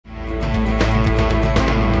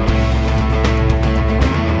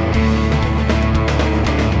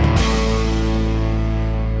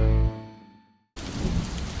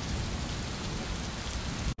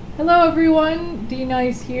Hello everyone,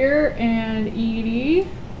 D-Nice here, and Edie.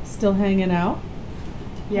 Still hanging out.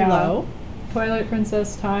 Yeah. Hello. Twilight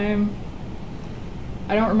Princess time.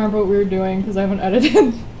 I don't remember what we were doing because I haven't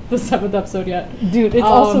edited the 7th episode yet. Dude, it's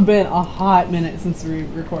also been a hot minute since we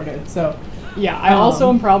recorded, so... Yeah, I also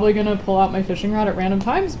am probably going to pull out my fishing rod at random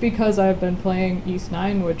times because I've been playing East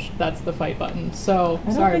 9, which that's the fight button, so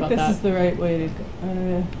sorry about that. I don't think this is the right way to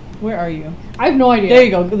go. Where are you? I have no idea. There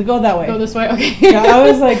you go. Go that way. Go this way? Okay. Yeah, I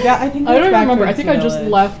was like, I think that's I don't back remember. I towards think the I just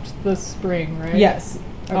village. left the spring, right? Yes.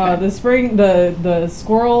 Okay. The spring, the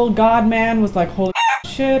squirrel god man was like, holy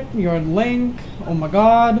shit, you're Link. Oh my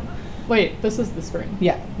god. Wait, this is the spring.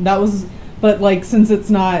 Yeah, that was... But, like, since it's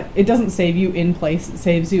not... It doesn't save you in place. It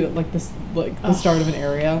saves you at, like, this, like the start of an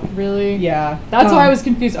area. Really? Yeah. That's why I was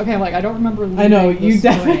confused. Okay, I'm like, I don't remember leaving I know, you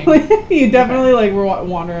the spring. definitely, like, were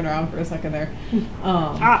wandering around for a second there.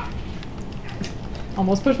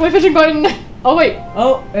 Almost pushed my fishing button. Oh, wait.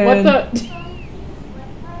 Oh, and... What the...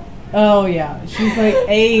 Oh, yeah. She's like,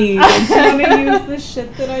 hey, don't you want to use the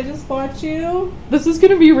shit that I just bought you? This is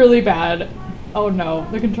gonna be really bad. Oh, no.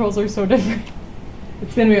 The controls are so different.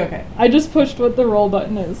 It's gonna be okay. I just pushed what the roll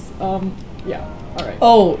button is. Yeah. Alright.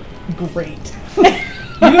 Oh, great. You're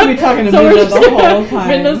gonna be talking to So Minna the whole time.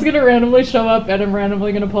 Minna's gonna randomly show up, and I'm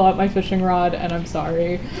randomly gonna pull out my fishing rod, and I'm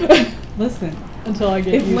sorry. Listen. Until I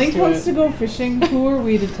get If used Link to wants it. to go fishing, who are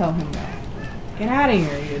we to tell him that? Get out of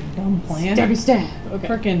here, you dumb plant. Stabby stab. Okay.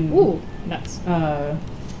 Frickin'... Ooh, nuts.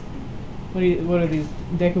 What are these?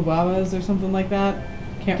 Dekubabas or something like that?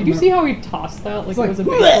 Can't Did you remember. see how he tossed that like It's it was a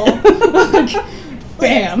baseball? Like,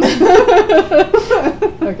 bam!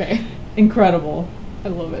 Okay. Incredible. I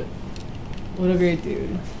love it. What a great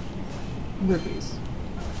dude. Rupees.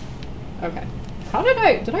 Okay. How did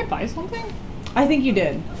I buy something? I think you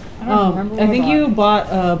did. I don't remember what I think bought. you bought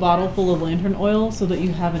a bottle full of lantern oil so that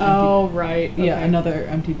you have an empty... Oh, right. Yeah, okay. another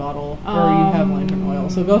empty bottle. Or you have lantern oil.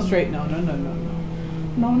 So go straight. No. I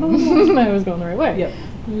was going the right way. Yep.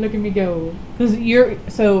 Look at me go. Because you're...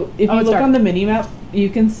 So if you it's look dark. on the mini-map, you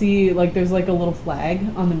can see, like, there's, like, a little flag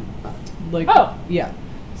on the... Like, Oh! Yeah.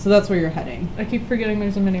 So that's where you're heading. I keep forgetting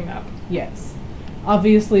there's a mini-map. Yes.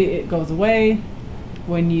 Obviously, it goes away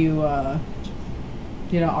when you,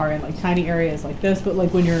 you know, are in, like, tiny areas like this, but,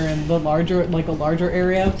 like, when you're in the larger, like, a larger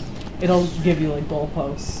area, it'll give you, like,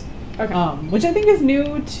 goalposts. Okay. Which I think is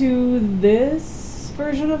new to this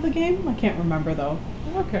version of the game. I can't remember, though.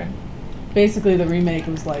 Okay. Basically, the remake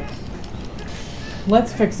was like,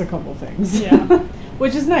 let's fix a couple things. Yeah.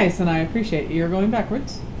 Which is nice, and I appreciate it. You're going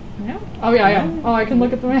backwards. Yeah. Oh, yeah, I am. Oh, I can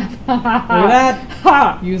look at the map. Look at that.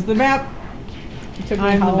 Ha! Use the map. It took me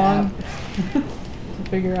I'm how the long map. to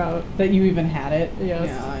figure out. That you even had it. Yes.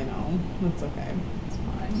 Yeah, I know. That's okay. It's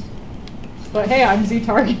fine. But hey, I'm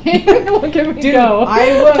Z-targeting. Look at me Dude, go. as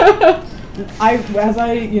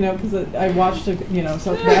I, you know, because I watched, you know,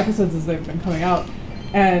 so the episodes as they've been coming out,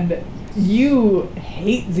 and you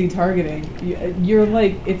hate Z-targeting. You're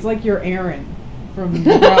like, it's like you're Aaron from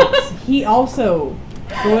Scrubs. He also,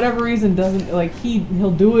 for whatever reason, doesn't, like,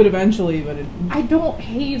 he'll do it eventually, but I don't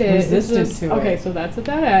hate it. resistant It's just, to it. Okay, so that's at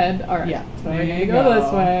that end. Alright. Yeah, So there I need you to go go.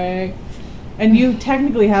 this way. And you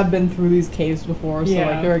technically have been through these caves before, so, Yeah.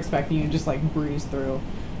 like, they're expecting you to just, like, breeze through.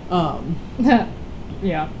 Yeah.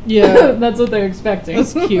 Yeah. That's what they're expecting.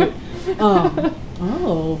 That's cute.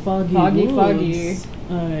 Oh, foggy woods. Foggy.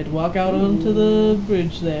 I'd walk out onto the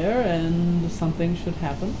bridge there, and something should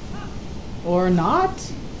happen, or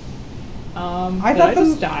not. I thought thought the-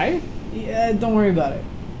 just die. Yeah, don't worry about it.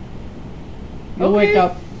 You'll Okay. wake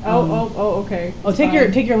up. Okay. Oh, It's take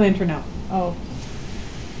fine. your lantern out. Oh.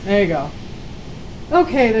 There you go.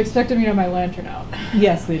 Okay, they expected me to have my lantern out.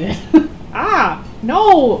 Yes, they did. Ah!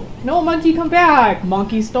 No! No, monkey, come back!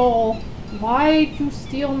 Monkey stole. Why'd you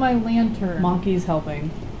steal my lantern? Monkey's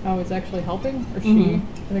helping. Oh, it's actually helping? Or she? Mhm.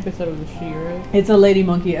 I think I said it was a she, right? It's a lady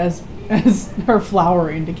monkey, as her flower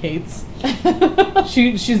indicates.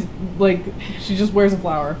 She's like, she just wears a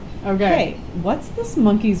flower. Okay. Hey, what's this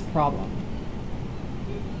monkey's problem?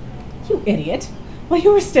 You idiot. While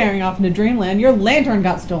you were staring off into dreamland, your lantern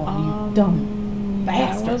got stolen, you dumb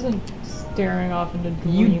bastard. I wasn't staring off into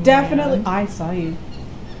dreamland. You definitely... I saw you.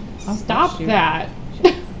 I Stop watched you. that!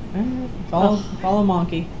 Follow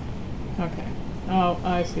monkey. Okay. Oh,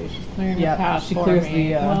 I see. She's clearing Yeah, the path she for clears me.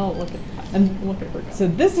 the, well, look at that. and Look at her go. So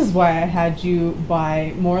this is why I had you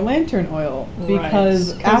buy more lantern oil,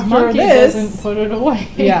 because Right. after monkey this... doesn't put it away.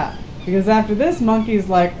 Yeah, because after this, monkey's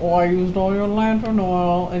like, oh, I used all your lantern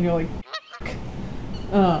oil, and you're like,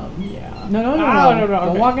 Yeah. no, No. don't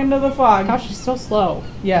Okay. walk into the fog. Gosh, she's so slow.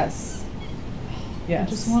 Yes. I Yes.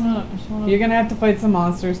 just wanna. You're gonna have to fight some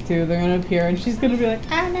monsters too. They're gonna appear, and she's gonna be like,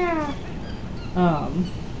 ah, no.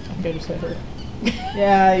 I just hit her.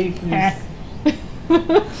 Yeah, you can.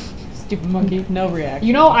 Stupid monkey. No reaction.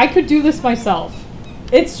 You know, I could do this myself.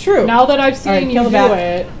 It's true. Now that I've seen you do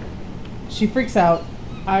it, she freaks out.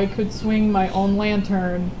 I could swing my own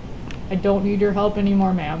lantern. I don't need your help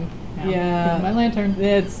anymore, ma'am. Yeah. Give me my lantern.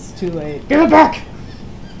 It's too late. Give it back!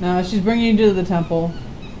 No, she's bringing you to the temple.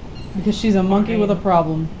 Because she's a monkey with a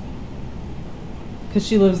problem. Because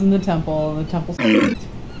she lives in the temple, and the temple's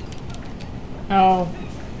Oh.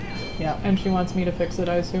 Yeah. And she wants me to fix it,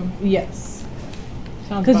 I assume? Yes.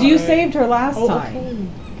 Because you saved her last time.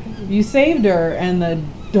 Okay. You saved her, and the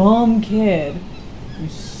dumb kid, your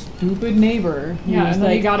stupid neighbor, yeah, and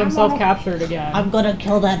then he got himself captured again. I'm gonna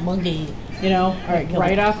kill that monkey. You know? Alright,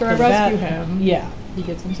 right after I rescue him. Yeah. He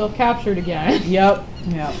gets himself captured again. Yep.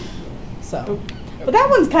 So. But that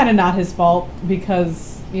one's kind of not his fault,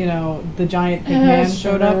 because, you know, the giant pig man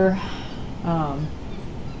showed up.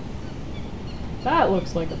 That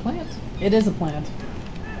looks like a plant. It is a plant.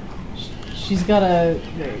 She's got a...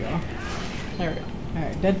 There you go. There we go.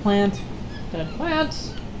 Alright, dead plant. Dead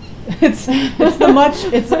plant. It's a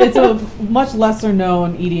much lesser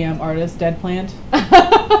known EDM artist, Dead Plant. You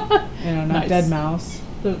know, not Nice. Dead Mouse.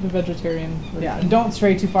 The vegetarian version. Yeah, don't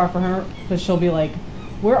stray too far from her, because she'll be like,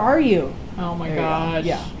 "Where are you?" Oh my There you go. gosh.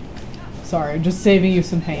 Yeah. Sorry, just saving you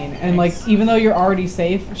some pain. And Thanks. like, even though you're already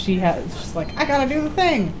safe, she's like, "I gotta do the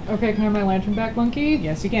thing." Okay, can I have my lantern back, monkey?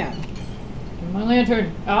 Yes, you can. Give me my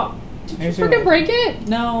lantern. Oh. Did you There's your freaking lantern. break it?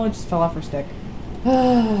 No, it just fell off her stick.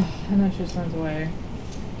 And then she just runs away.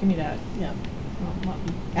 Give me that. Yeah. Oh,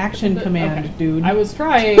 Action command, okay. dude. I was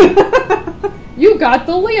trying. You got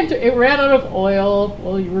the lantern. It ran out of oil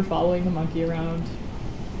while you were following the monkey around.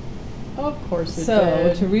 Of course it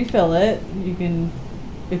did. To refill it, you can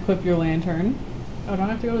equip your lantern. Oh, don't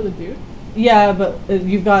I have to go to the dude? Yeah, but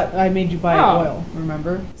I made you buy Oh. oil,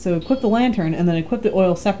 remember? So equip the lantern and then equip the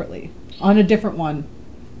oil separately on a different one.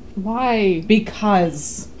 Why?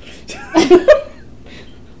 Because.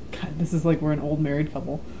 God, this is like we're an old married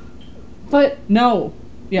couple. But No.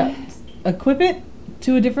 Yeah. Equip it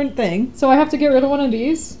to a different thing. so I have to get rid of one of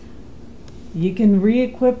these? You can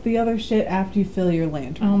re-equip the other shit after you fill your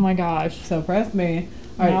lantern. Oh my gosh. So press me.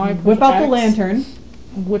 Now I Alright, push whip out the X. lantern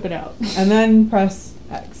Whip it out. and then press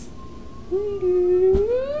X.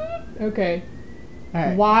 Okay.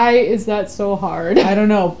 Alright. Why is that so hard? I don't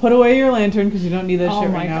know. Put away your lantern because you don't need that Oh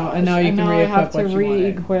shit my right now. gosh. And now you can I re-equip have to what you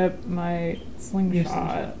wanted. re-equip my Your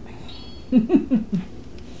slingshot. slingshot.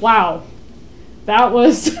 Wow. That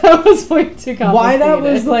was way too complicated. Why that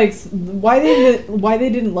was like why they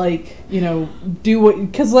didn't like, you know, do what,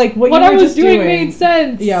 because like what you I were was just doing made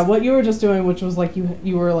sense. Yeah, what you were just doing, which was like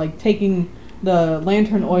you were like taking the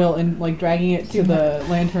lantern oil and like dragging it to the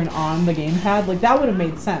lantern on the gamepad, like that would have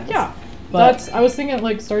made sense. Yeah. But I was thinking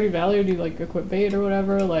like Stardew Valley would do like equip bait or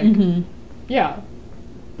whatever, like yeah.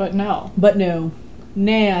 But no. But no.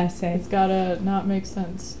 Nay, I say. It's gotta not make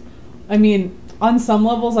sense. I mean, on some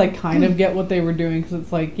levels, I kind of get what they were doing, because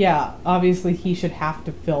it's like, yeah, obviously he should have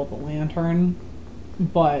to fill the lantern,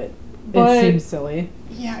 but it seems silly.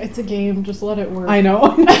 Yeah, it's a game. Just let it work. I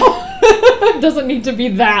know. It doesn't need to be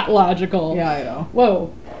that logical. Yeah, I know.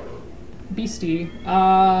 Whoa. Beastie.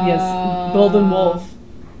 Yes, Golden Wolf.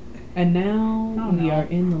 And now Oh, we no. are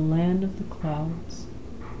in the land of the clouds.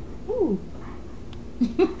 Ooh.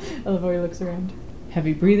 I love how he looks around.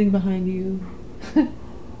 Heavy breathing behind you.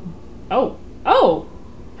 Oh. Oh!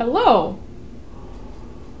 Hello!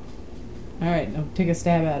 Alright, now take a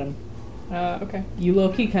stab at him. Okay. You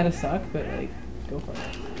low-key kind of suck, but like, go for it.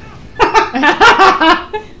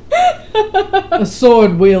 A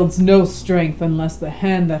sword wields no strength unless the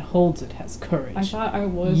hand that holds it has courage. I thought I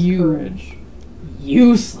was You- courage.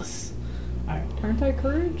 Useless. Alright. Aren't I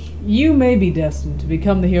courage? You may be destined to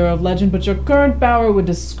become the hero of legend, but your current power would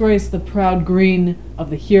disgrace the proud green of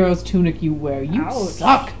the hero's tunic you wear. You Ouch.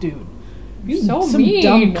 suck, dude. You So some mean.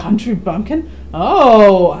 dumb country bumpkin.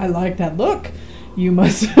 Oh, I like that look. You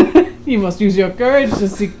must you must use your courage to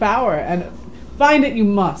seek power, and find it you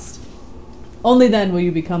must. Only then will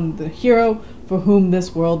you become the hero for whom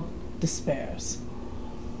this world despairs.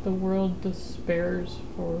 The world despairs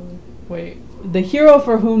for... Wait. The hero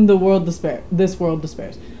for whom the world this world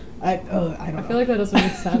despairs. I don't know. I feel like that doesn't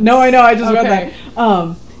make sense. No, I know. I just read Okay.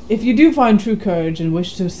 that. If you do find true courage and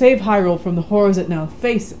wish to save Hyrule from the horrors it now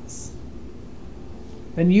faces,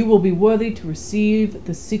 then you will be worthy to receive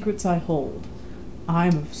the secrets I hold.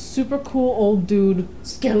 I'm a super cool old dude.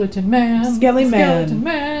 Skeleton man. Skelly man. Skeleton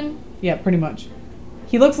man. Yeah, pretty much.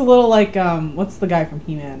 He looks a little like, what's the guy from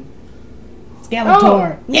He-Man? Oh,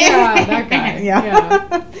 Skeletor. yeah, that guy.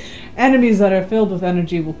 Yeah. Enemies that are filled with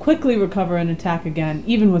energy will quickly recover and attack again,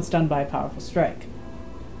 even when stunned by a powerful strike.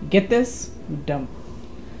 Get this? Dump.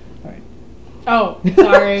 Alright. Oh,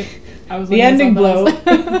 sorry. I was The ending blow. else.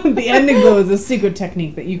 The ending blow is a secret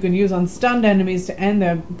technique that you can use on stunned enemies to end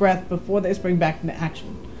their breath before they spring back into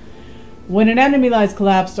action. When an enemy lies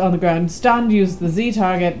collapsed on the ground, stunned, use the Z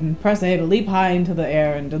target and press A to leap high into the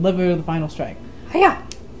air and deliver the final strike. Hiya!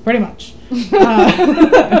 Pretty much.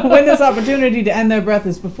 When this opportunity to end their breath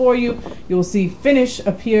is before you, you will see finish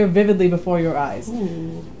appear vividly before your eyes.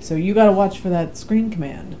 Ooh. So you gotta watch for that screen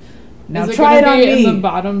command. Now is it try it on be me. in the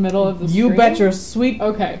bottom middle of the screen? You bet your sweet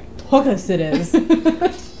Okay. hookus it is.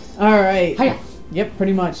 Alright. Hiya. Yep,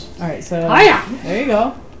 pretty much. Alright, so Hiya. there you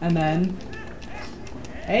go. And then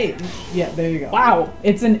hey, yeah, there you go. Wow.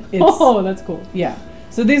 It's Oh, that's cool. yeah.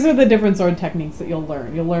 So these are the different sword techniques that you'll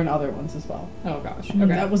learn. You'll learn other ones as well. Oh gosh. Okay.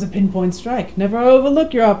 Okay. That was a pinpoint strike. Never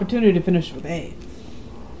overlook your opportunity to finish with A.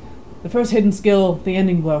 The first hidden skill, the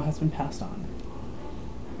ending blow, has been passed on.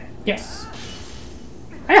 Yes.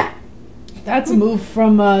 Hiya. That's a move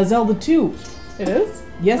from Zelda 2. It is?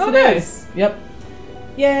 Yes, Oh, it nice. is. Yep.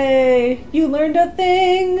 Yay! You learned a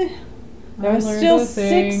thing! There I are learned still a 6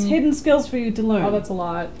 thing. hidden skills for you to learn. Oh, that's a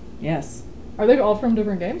lot. Yes. Are they all from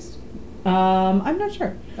different games? I'm not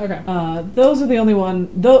sure. Okay. Those are the only one.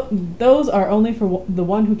 Those are only for the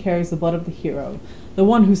one who carries the blood of the hero, the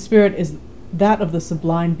one whose spirit is that of the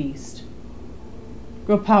sublime beast.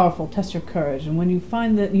 Grow powerful, test your courage, and when you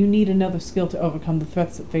find that you need another skill to overcome the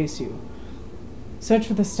threats that face you, search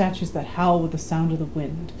for the statues that howl with the sound of the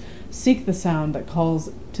wind. Seek the sound that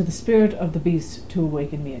calls to the spirit of the beast to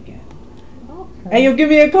awaken me again. Okay. Hey, you give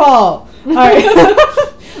me a call! Alright.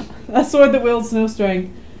 A sword that wields no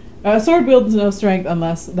strength. A sword wields no strength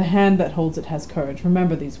unless the hand that holds it has courage.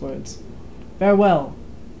 Remember these words. Farewell.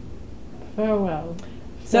 Farewell.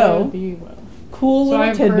 So, Fare thee well. cool So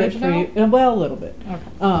I little have tidbit courage for you. Well, a little bit.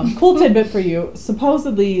 Okay. Cool tidbit for you.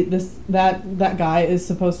 Supposedly, that guy is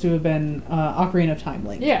supposed to have been Ocarina of Time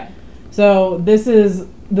Link. Yeah. So this is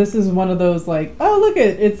one of those like, oh look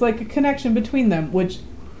it's like a connection between them, which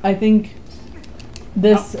I think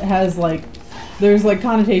this has like, there's like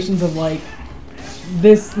connotations of like,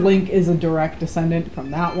 this Link is a direct descendant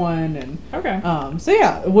from that one, and Okay. so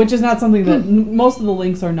yeah, which is not something that most of the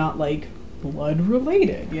Links are not like blood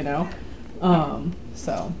related, you know.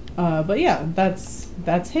 But yeah,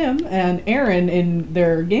 that's him. And Aaron in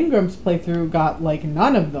their Game Grumps playthrough got like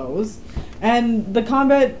none of those, and the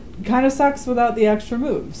combat kind of sucks without the extra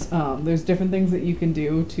moves. There's different things that you can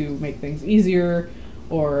do to make things easier,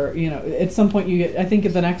 or you know, at some point you get. I think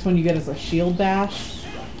the next one you get is a shield bash,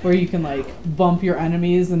 where you can like bump your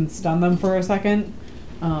enemies and stun them for a second.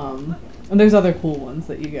 And there's other cool ones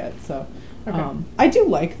that you get. So Okay. I do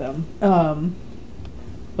like them.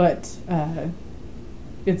 But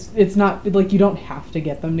it's not like you don't have to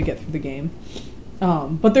get them to get through the game.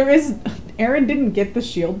 But there is, Aaron didn't get the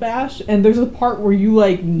shield bash, and there's a part where you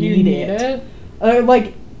like need it.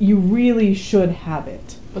 Like you really should have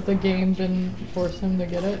it. But the game didn't force him to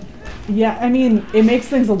get it? Yeah, I mean, it makes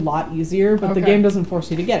things a lot easier, but the Okay. game doesn't force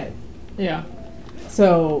you to get it. Yeah.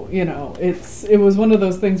 So, you know, it was one of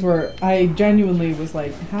those things where I genuinely was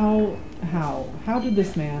like, how did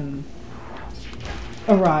this man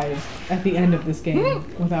arrive at the end of this game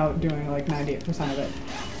without doing like 98% of it?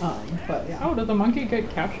 But yeah. Oh, did the monkey get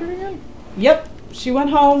captured again? Yep. She went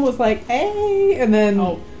home, was like, hey, and then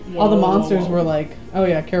all the monsters whoa. were like, oh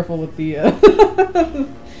yeah, careful with the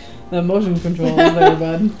the motion controls there,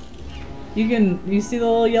 bud. You see the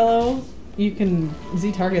little yellow? You can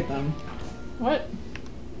Z-target them. What?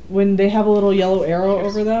 When they have a little yellow arrow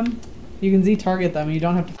over them, you can Z-target them and you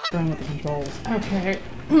don't have to f around with the controls. Okay.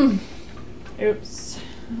 Oops.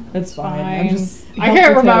 It's fine. I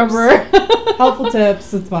can't remember. Helpful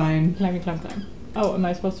tips, it's fine. Climb. Oh, am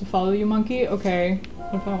I supposed to follow you, monkey? Okay.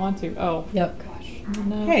 What if I want to? Oh. Yep. Gosh.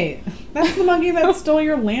 No. Hey, that's the monkey that stole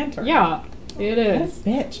your lantern. Yeah, it That is.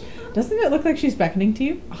 bitch. Doesn't it look like she's beckoning to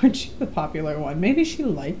you? Aren't you the popular one? Maybe she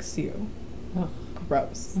likes you. Ugh,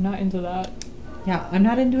 Gross. I'm not into that. Yeah, I'm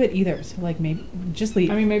not into it either. So like, maybe just leave.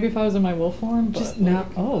 I mean, maybe if I was in my wolf form, but just like... not.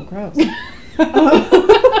 Oh, gross.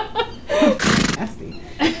 Nasty.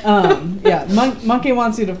 Yeah, monkey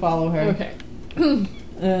wants you to follow her. Okay. Can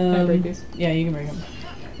I break these? Yeah, you can break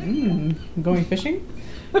them. Going fishing?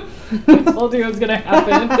 I told you it was gonna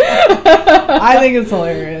happen. I think it's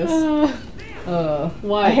hilarious.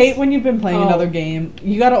 What? I hate when you've been playing Oh. another game.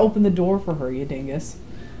 You gotta open the door for her, you dingus.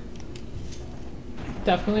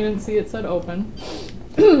 Definitely didn't see it said open.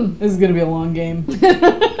 This is gonna be a long game.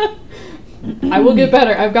 I will get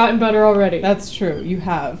better. I've gotten better already. That's true. You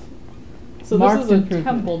have. So marked this is a improvement.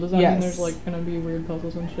 temple. Does that Yes. mean there's like gonna be weird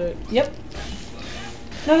puzzles and shit? Yep.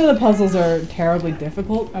 None of the puzzles are terribly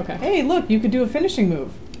difficult. Okay. Hey, look, you could do a finishing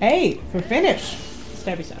move. Hey, for finish.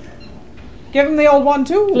 Stabby stab. Give him the old one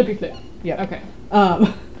too. Flippy flip. Yeah. Okay.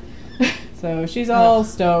 So she's all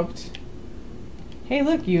stoked. Hey,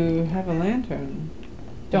 look, you have a lantern.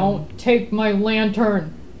 Don't take my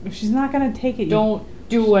lantern. She's not gonna take it. Don't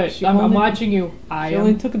do it. I'm watching you. She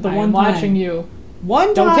only took it the one time. I'm watching you.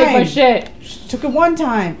 One time. Don't take my shit. She took it one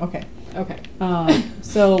time. Okay. Okay.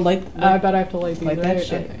 So like I bet I have to light these. that right?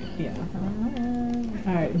 shit. Okay. Yeah.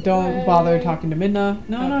 All right. Don't bother talking to Midna.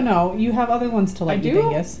 No. You have other ones to light. I do? You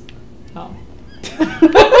dingus. Oh.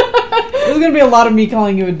 There's gonna be a lot of me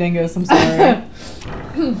calling you a dingus. I'm sorry.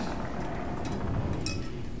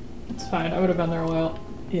 It's fine. I would have been there a while.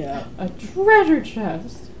 Yeah. A treasure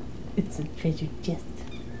chest. It's a treasure chest.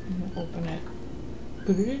 I'm gonna open it.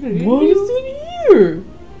 What is in here?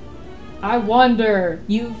 I wonder.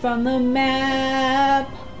 You found the map.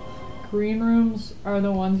 Green rooms are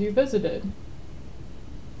the ones you visited.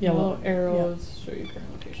 Yellow arrows show you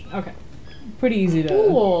current location. Okay. Pretty easy to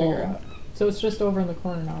figure out. So it's just over in the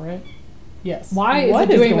corner now, right? Yes. Why is what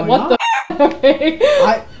it doing that? What the? Okay.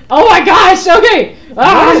 Oh my gosh! Okay.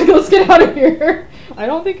 Let's get out of here. I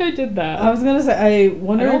don't think I did that. I was gonna say. I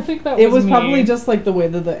wonder. I don't think that it was me. Probably just like the way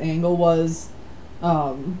that the angle was,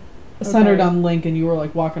 centered on Link, and you were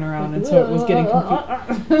like walking around, and so it was getting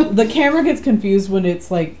confused. The camera gets confused when it's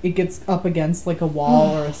like it gets up against like a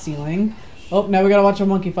wall or a ceiling. Oh, now we gotta watch a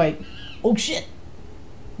monkey fight. Oh shit!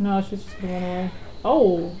 No, she's just gonna run away.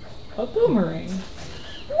 Oh, a boomerang.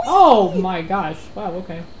 Oh my gosh! Wow.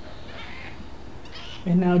 Okay.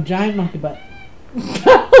 And now giant monkey butt.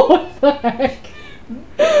 What the heck?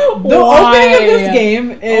 The opening of this game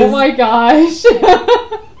is. Oh my gosh!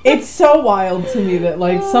 It's so wild to me that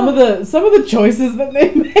like some of the choices that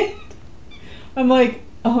they made. I'm like,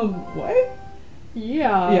 what?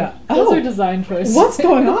 Yeah. Those are design choices. What's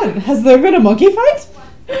going on? Has there been a monkey fight?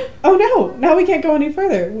 Oh no! Now we can't go any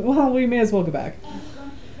further. Well, we may as well go back.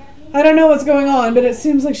 I don't know what's going on, but it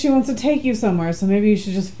seems like she wants to take you somewhere, so maybe you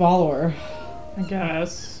should just follow her. I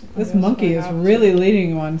guess. This monkey is really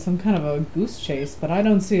leading you on some kind of a goose chase, but I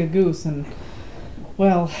don't see a goose, and,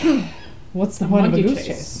 well, what's the point of a goose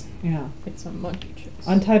chase? Yeah. It's a monkey chase.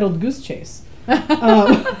 Untitled Goose Chase.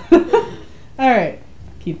 Alright.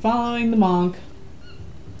 Keep following the monk.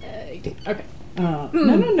 Okay. No.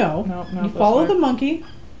 No, You follow the monkey.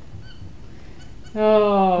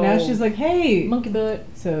 Oh. Now she's like, hey. Monkey butt.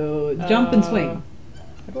 So, jump and swing.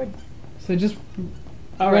 How do I... So just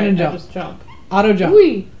run and jump. Just jump. Auto jump.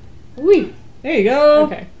 Wee! Wee! There you go.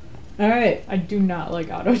 Okay. Alright. I do not like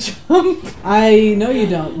auto jump. I know you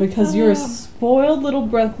don't, because you're a spoiled little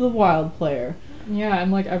Breath of the Wild player. Yeah,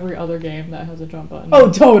 I'm like every other game that has a jump button. Oh,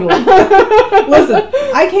 totally. Listen,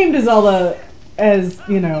 I came to Zelda as,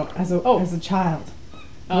 as a child.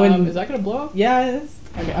 Is that gonna blow up? Yeah, it is.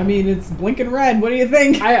 Okay. I mean, it's blinking red. What do you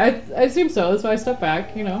think? I assume so. That's why I stepped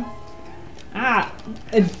back, It'll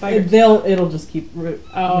just keep redoing.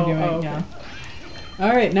 Okay. Yeah. All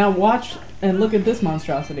right, now watch and look at this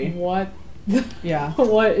monstrosity. What? Yeah.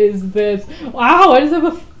 What is this? Wow! Why does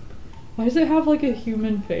it have like a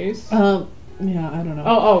human face? Yeah, I don't know.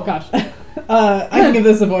 Oh gosh. I can give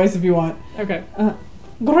this a voice if you want. Okay.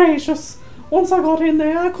 Gracious! Once I got in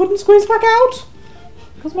there, I couldn't squeeze back out.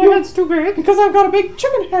 Because my head's too big. Because I've got a big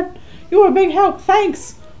chicken head. You were a big help.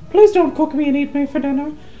 Thanks. Please don't cook me and eat me for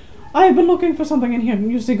dinner. I have been looking for something in here.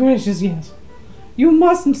 You say, gracious, yes. You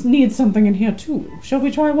must need something in here too. Shall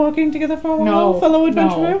we try working together for a while, fellow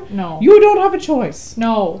adventurer? No. You don't have a choice.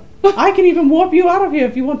 No. I can even warp you out of here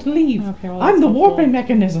if you want to leave. Okay, well, I'm the warping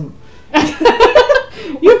mechanism.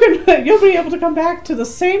 You'll be able to come back to the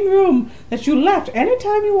same room that you left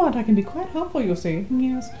anytime you want. I can be quite helpful, you see.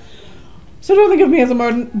 Yes. So don't think of me as a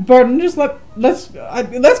burden. Just let's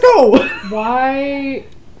go. Why?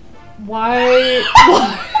 Blank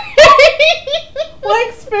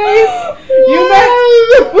space. You met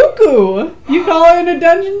Buku. You call her in a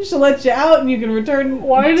dungeon. She'll let you out, and you can return.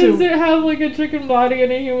 Why does it have like a chicken body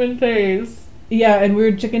and a human face? Yeah, and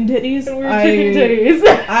weird chicken titties. Chicken titties.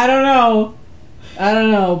 I don't know.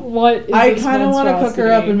 What is I kind of want to cook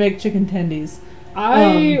her up and make chicken tendies.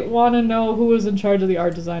 I want to know who was in charge of the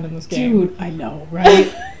art design in this game. Dude, I know,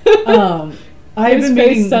 right? His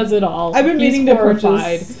face says it all. I've been meaning to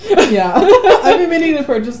purchase. Yeah, I've been meaning to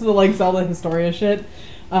purchase the like Zelda Historia shit.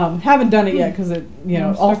 Haven't done it yet because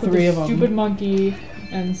all three of them. Stupid monkey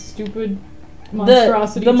and stupid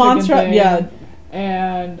monstrosity. The monstrosity, yeah.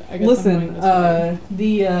 And I guess listen,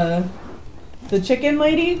 the chicken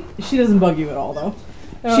lady, she doesn't bug you at all though.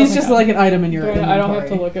 Oh, she's just like an item in your inventory. I don't have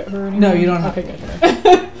to look at her anymore? No, you don't have to. Good.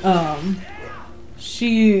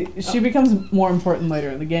 She becomes more important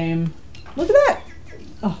later in the game. Look at that!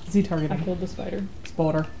 Oh, Z targeting. I killed the spider.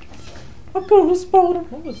 spotter. A ghost spotter.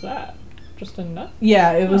 What was that? Just a nut?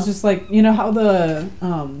 Yeah, it was just like, you know how the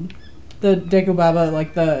Dagobaba,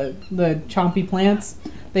 like the chompy plants,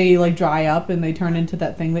 they like dry up and they turn into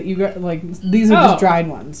that thing that you got, like, these are just dried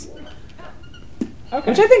ones. Okay.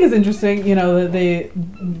 Which I think is interesting, you know, that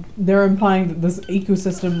they're implying that this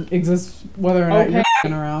ecosystem exists whether or not you're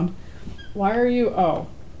f***ing around. Why are you,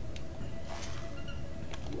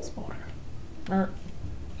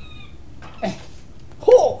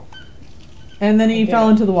 And then he fell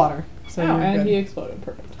into the water. So and he exploded.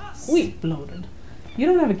 Perfect. Exploded. You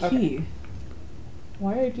don't have a key. Okay.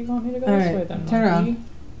 Why do you want me to go All this right, way then, turn monkey?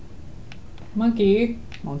 Monkey.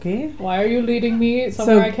 Monkey? Why are you leading me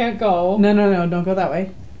somewhere I can't go? No, don't go that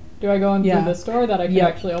way. Do I go in through this door that I can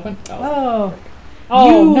actually open? No.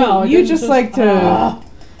 You just like to...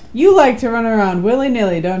 You like to run around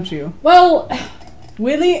willy-nilly, don't you? Well...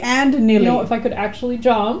 Willy and nilly. You know, if I could actually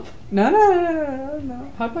jump...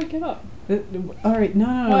 No. How do I get up? Alright, no.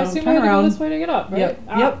 Well, I assume I have to go this way to get up, right?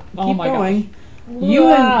 Yep. Oh Keep my going.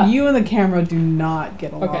 gosh. You and the camera do not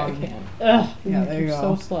get along. Okay, I can. Ugh, yeah, there you go.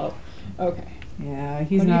 So slow. Okay. Yeah,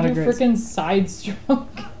 he's not a great... freaking side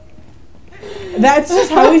stroke. That's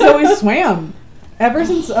just how he's always swam. Ever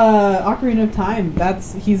since Ocarina of Time,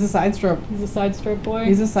 he's a side stroke. He's a side stroke boy?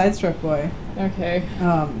 He's a side stroke boy. Okay.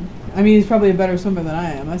 I mean, he's probably a better swimmer than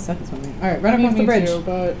I am. I suck at swimming. Alright, run across the bridge. Too,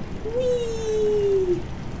 but... Whee!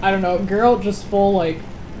 I don't know. Girl just full, like,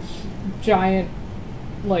 giant,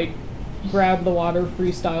 like, grab the water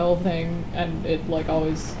freestyle thing, and it, like,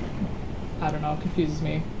 always, I don't know, confuses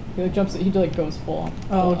me. He, like, jumps, he, like, goes full.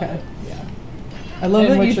 Oh, okay. Yeah. I love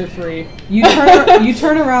that Witcher 3. You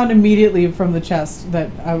turn around immediately from the chest that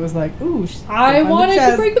I was like, ooh. I wanted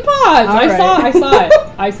to break the pods. I saw it.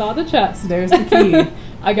 I saw the chest. There's the key.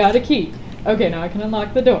 I got a key. Okay, now I can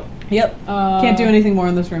unlock the door. Yep. Can't do anything more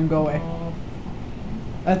in this room. Go away.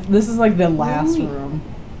 This is like the last room.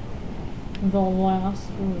 The last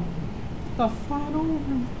room. The final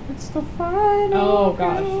room. It's the final. Oh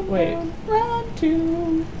gosh! Wait. Run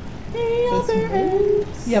to the other end.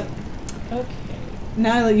 Yep. Okay.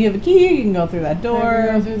 Now that you have a key, you can go through that door.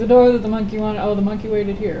 Go through the door that the monkey wanted. Oh, the monkey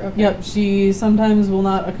waited here. Okay. Yep. She sometimes will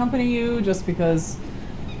not accompany you just because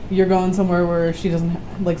you're going somewhere where she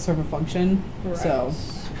doesn't like serve a function. Right. So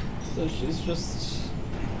she's just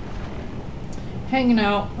hanging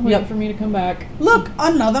out, waiting for me to come back. Look,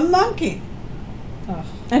 another monkey. Ugh.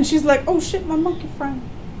 And she's like, oh shit, my monkey friend.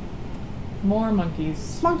 More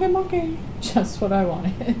monkeys. Monkey. Just what I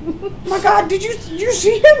wanted. My God, did you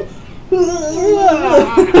see him?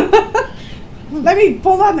 Let me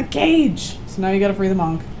pull on the cage. So now you gotta free the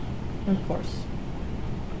monk. Of course.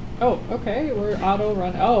 Oh, okay. We're auto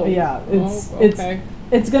run. Oh, yeah. Okay.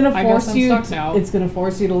 It's gonna force you. Now. It's gonna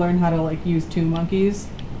force you to learn how to like use 2 monkeys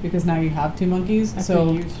because now you have 2 monkeys. I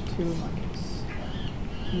so use 2 monkeys.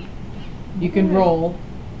 You can roll.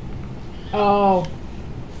 Oh.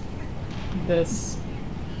 This.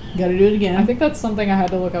 Gotta do it again. I think that's something I had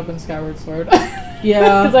to look up in Skyward Sword.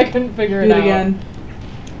 Yeah. Because I couldn't figure it out. Do it again.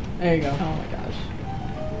 There you go. Oh my gosh.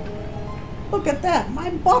 Look at that. My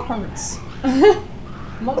butt hurts.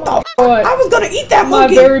 What the butt? I was gonna eat that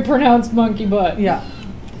monkey. My very pronounced monkey butt. Yeah.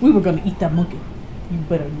 We were gonna eat that monkey. You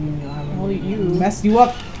better, I'll eat you. Mess you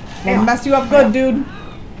up. I'll mess you up good, dude.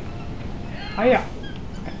 Oh yeah.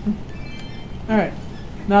 Alright.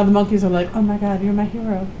 Now the monkeys are like, oh my God, you're my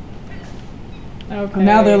hero. Okay. And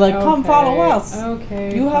now they're like, come follow us.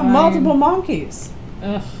 Okay. You have multiple monkeys.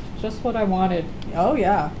 Ugh, just what I wanted. Oh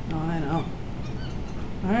yeah. Oh, I know.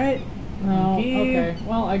 Alright. No. Monkey. Okay.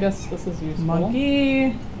 Well, I guess this is useful.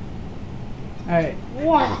 Monkey. Alright.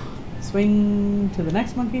 Wow. Swing to the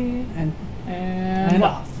next monkey and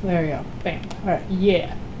off. There you go. Bam. Alright.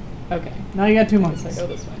 Yeah. Okay. Now you got 2 I monkeys. guess I go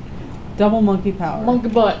this way. Double monkey power. Monkey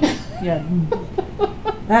butt. Yeah.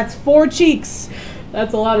 That's 4 cheeks.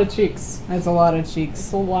 That's a lot of cheeks. That's a lot of cheeks.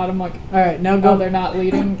 It's a lot of monkey. Alright, now go. Oh, they're not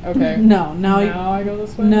leading? Okay. No, now I go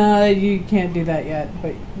this way? No, you can't do that yet,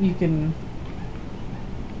 but you can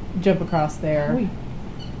jump across there.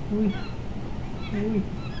 Wee.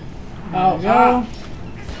 Oh, go.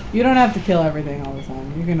 You don't have to kill everything all the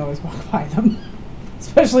time. You can always walk by them.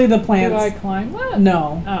 Especially the plants. Do I climb that?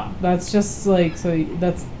 No. Oh. That's just like,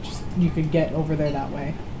 that's just, you could get over there that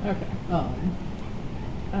way. Okay.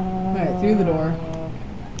 Alright, through the door.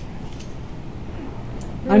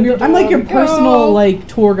 Through I'm like your personal like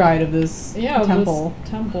tour guide of this temple. This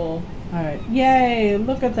temple. Alright. Yay,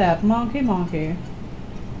 look at that. Monkey.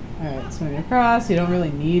 Alright, swing across. You don't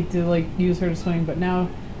really need to like use her to swing, but now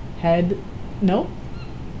head. Nope.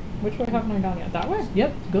 Which way haven't I gone yet? That way?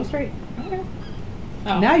 Yep, go straight. Okay.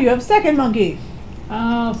 Oh. Now you have second monkey.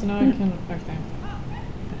 Oh, so now I can. Okay.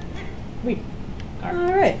 Alright.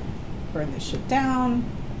 Alright. Burn this shit down.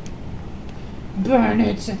 Burn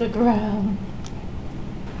it to the ground.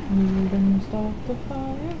 You didn't stop the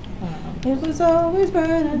fire. It was always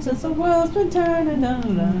burning since the world's been turning.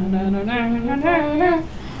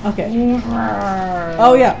 Okay.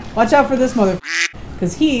 Oh yeah, watch out for this mother.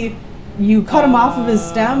 Because you cut him off of his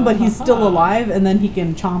stem, but he's still alive, and then he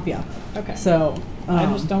can chomp you. Okay. So I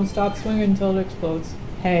just don't stop swinging until it explodes.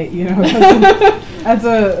 Hey, you know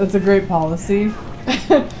that's a great policy.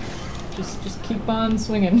 just keep on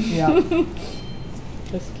swinging. Yeah.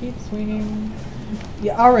 Just keep swinging.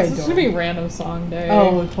 Yeah. All right. This should be random song day.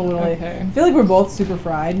 Oh, totally. Okay. I feel like we're both super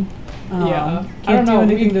fried. Yeah. Can't I don't know. do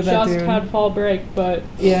anything We to that just dude. had fall break, but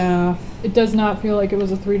Yeah. it does not feel like it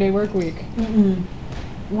was a 3-day work week. Mm-mm.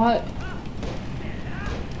 What?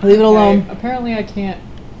 Leave it alone. Apparently I can't.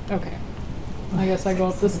 Okay. I guess I go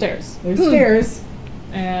up the stairs. There's stairs.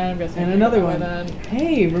 And I'm guessing. And another one. Then.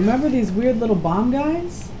 Hey, remember these weird little bomb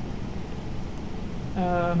guys?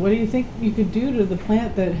 What do you think you could do to the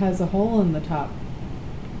plant that has a hole in the top?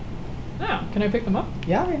 Oh, can I pick them up?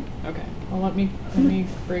 Yeah. Okay. Well, let me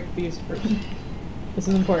break these first. This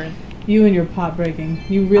is important. You and your pot breaking.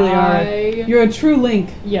 You really are. You're a true Link.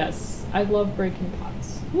 Yes, I love breaking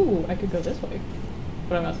pots. Ooh, I could go this way.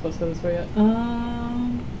 But I'm not supposed to go this way yet.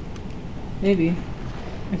 Maybe.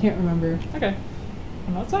 I can't remember. Okay.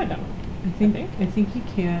 I'm outside now. I think you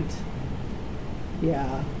can't.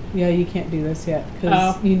 Yeah. Yeah, you can't do this yet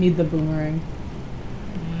because you need the boomerang.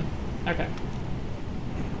 Okay.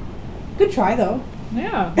 Good try though.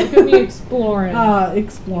 Yeah, look at me exploring.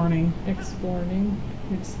 Exploring. Exploring.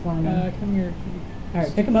 Come here. All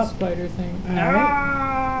right, pick him up. Spider thing. All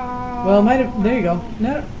right. Well, there you go.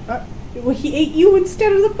 No. Well, he ate you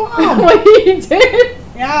instead of the bomb. What he did?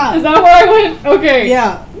 Yeah. Is that where I went? Okay.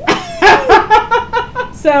 Yeah.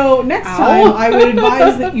 So next time, I would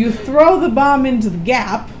advise that you throw the bomb into the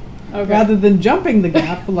gap rather than jumping the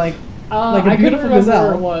gap like a beautiful gazelle.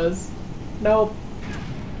 Where it was. Nope.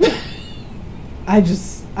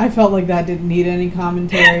 I felt like that didn't need any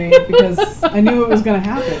commentary because I knew it was going to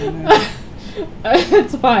happen.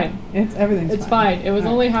 It's fine. Everything's fine. It was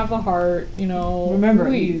only half a heart, you know. Remember,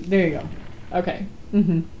 there you go. Okay.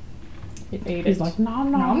 Mm-hmm. It ate He's it. like,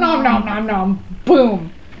 nom, nom, nom, nom, nom, nom.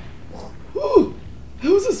 Boom. Ooh, that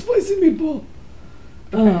was a spicy meatball.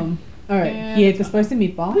 Okay. All right. And he ate the spicy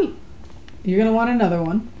meatball. Wait. You're going to want another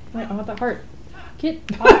one. Wait, I want the heart. Get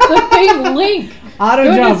off the thing, Link! Auto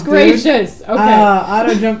Goodness jump, gracious! Dude. Okay.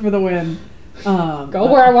 Auto jump for the win.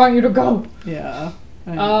 Go where I want you to go! Yeah.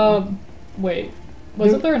 Wait.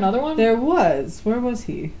 Wasn't there another one? There was. Where was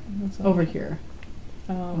he? Over here.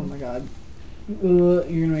 Oh my god. You're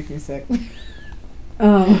gonna make me sick.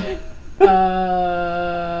 I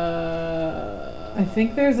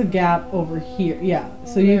think there's a gap over here. Yeah.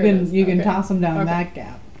 So you can toss him down that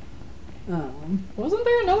gap. Wasn't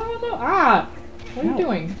there another one though? What are you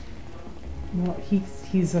doing? Well,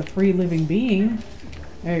 he's a free living being.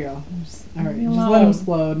 There you go. Alright, just let him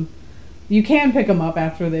explode. You can pick them up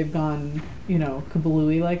after they've gone,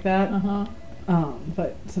 kablooey like that.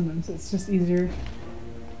 But sometimes it's just easier.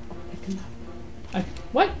 Pick him up.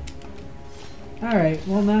 What? Alright,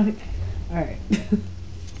 well now... Alright.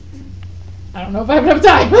 I don't know if I have enough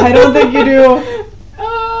time. I don't think you do.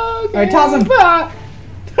 Okay. Alright, toss him.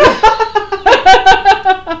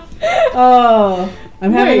 Oh,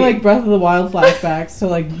 I'm having like Breath of the Wild flashbacks to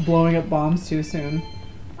like blowing up bombs too soon.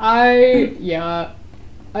 I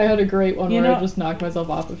had a great one where know, I just knocked myself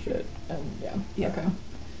off of shit. And yeah.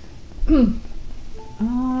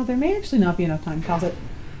 There may actually not be enough time. Toss it.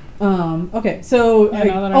 Okay, so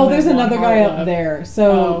there's another guy up there.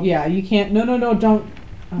 So yeah, you can't. No, don't.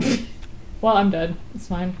 Well, I'm dead. It's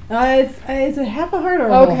fine. It's a half a heart or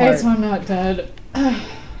a whole heart? Okay, so I'm not dead.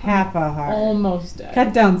 Half a heart. Almost dead.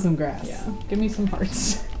 Cut down some grass. Yeah, give me some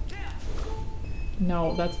hearts.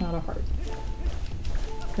 No, that's not a heart.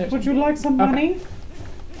 Would you like some money?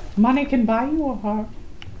 Money can buy you a heart.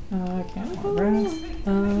 Can it? Grass.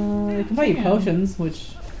 It can buy you potions,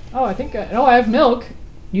 which... Oh, I think I have milk.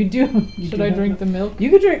 You do. Should I drink the milk? You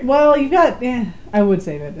could drink... Well, you got... I would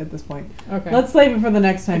save it at this point. Okay. Let's save it for the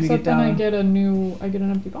next time you get down. Then I get an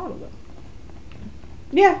empty bottle though.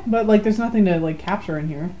 Yeah, but like there's nothing to like capture in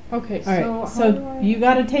here. Okay, Alright, so you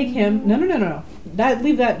gotta take him... No.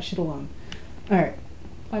 Leave that shit alone. Alright.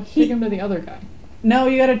 I have to take him to the other guy. No,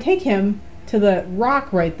 you gotta take him to the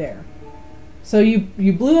rock right there. So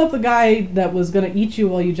you blew up the guy that was gonna eat you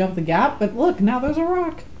while you jumped the gap, but look, now there's a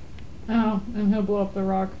rock. Oh, and he'll blow up the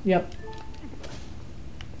rock. Yep.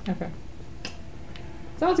 Okay.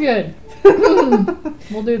 Sounds good.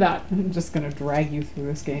 We'll do that. I'm just gonna drag you through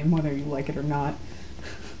this game, whether you like it or not.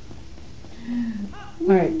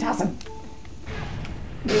 Alright, toss him.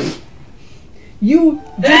 You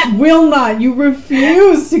just will not. You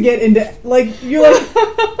refuse to get into... Like, you're like...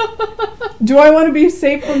 Do I want to be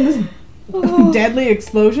safe from this deadly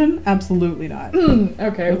explosion? Absolutely not.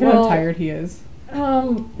 Okay, Look at how tired he is.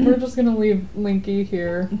 We're just gonna leave Linky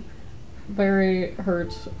here. Very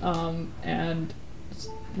hurt, and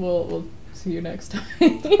we'll see you next time.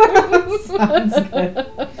 Sounds good.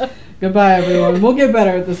 Goodbye, everyone. We'll get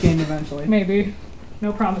better at this game eventually. Maybe.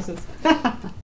 No promises.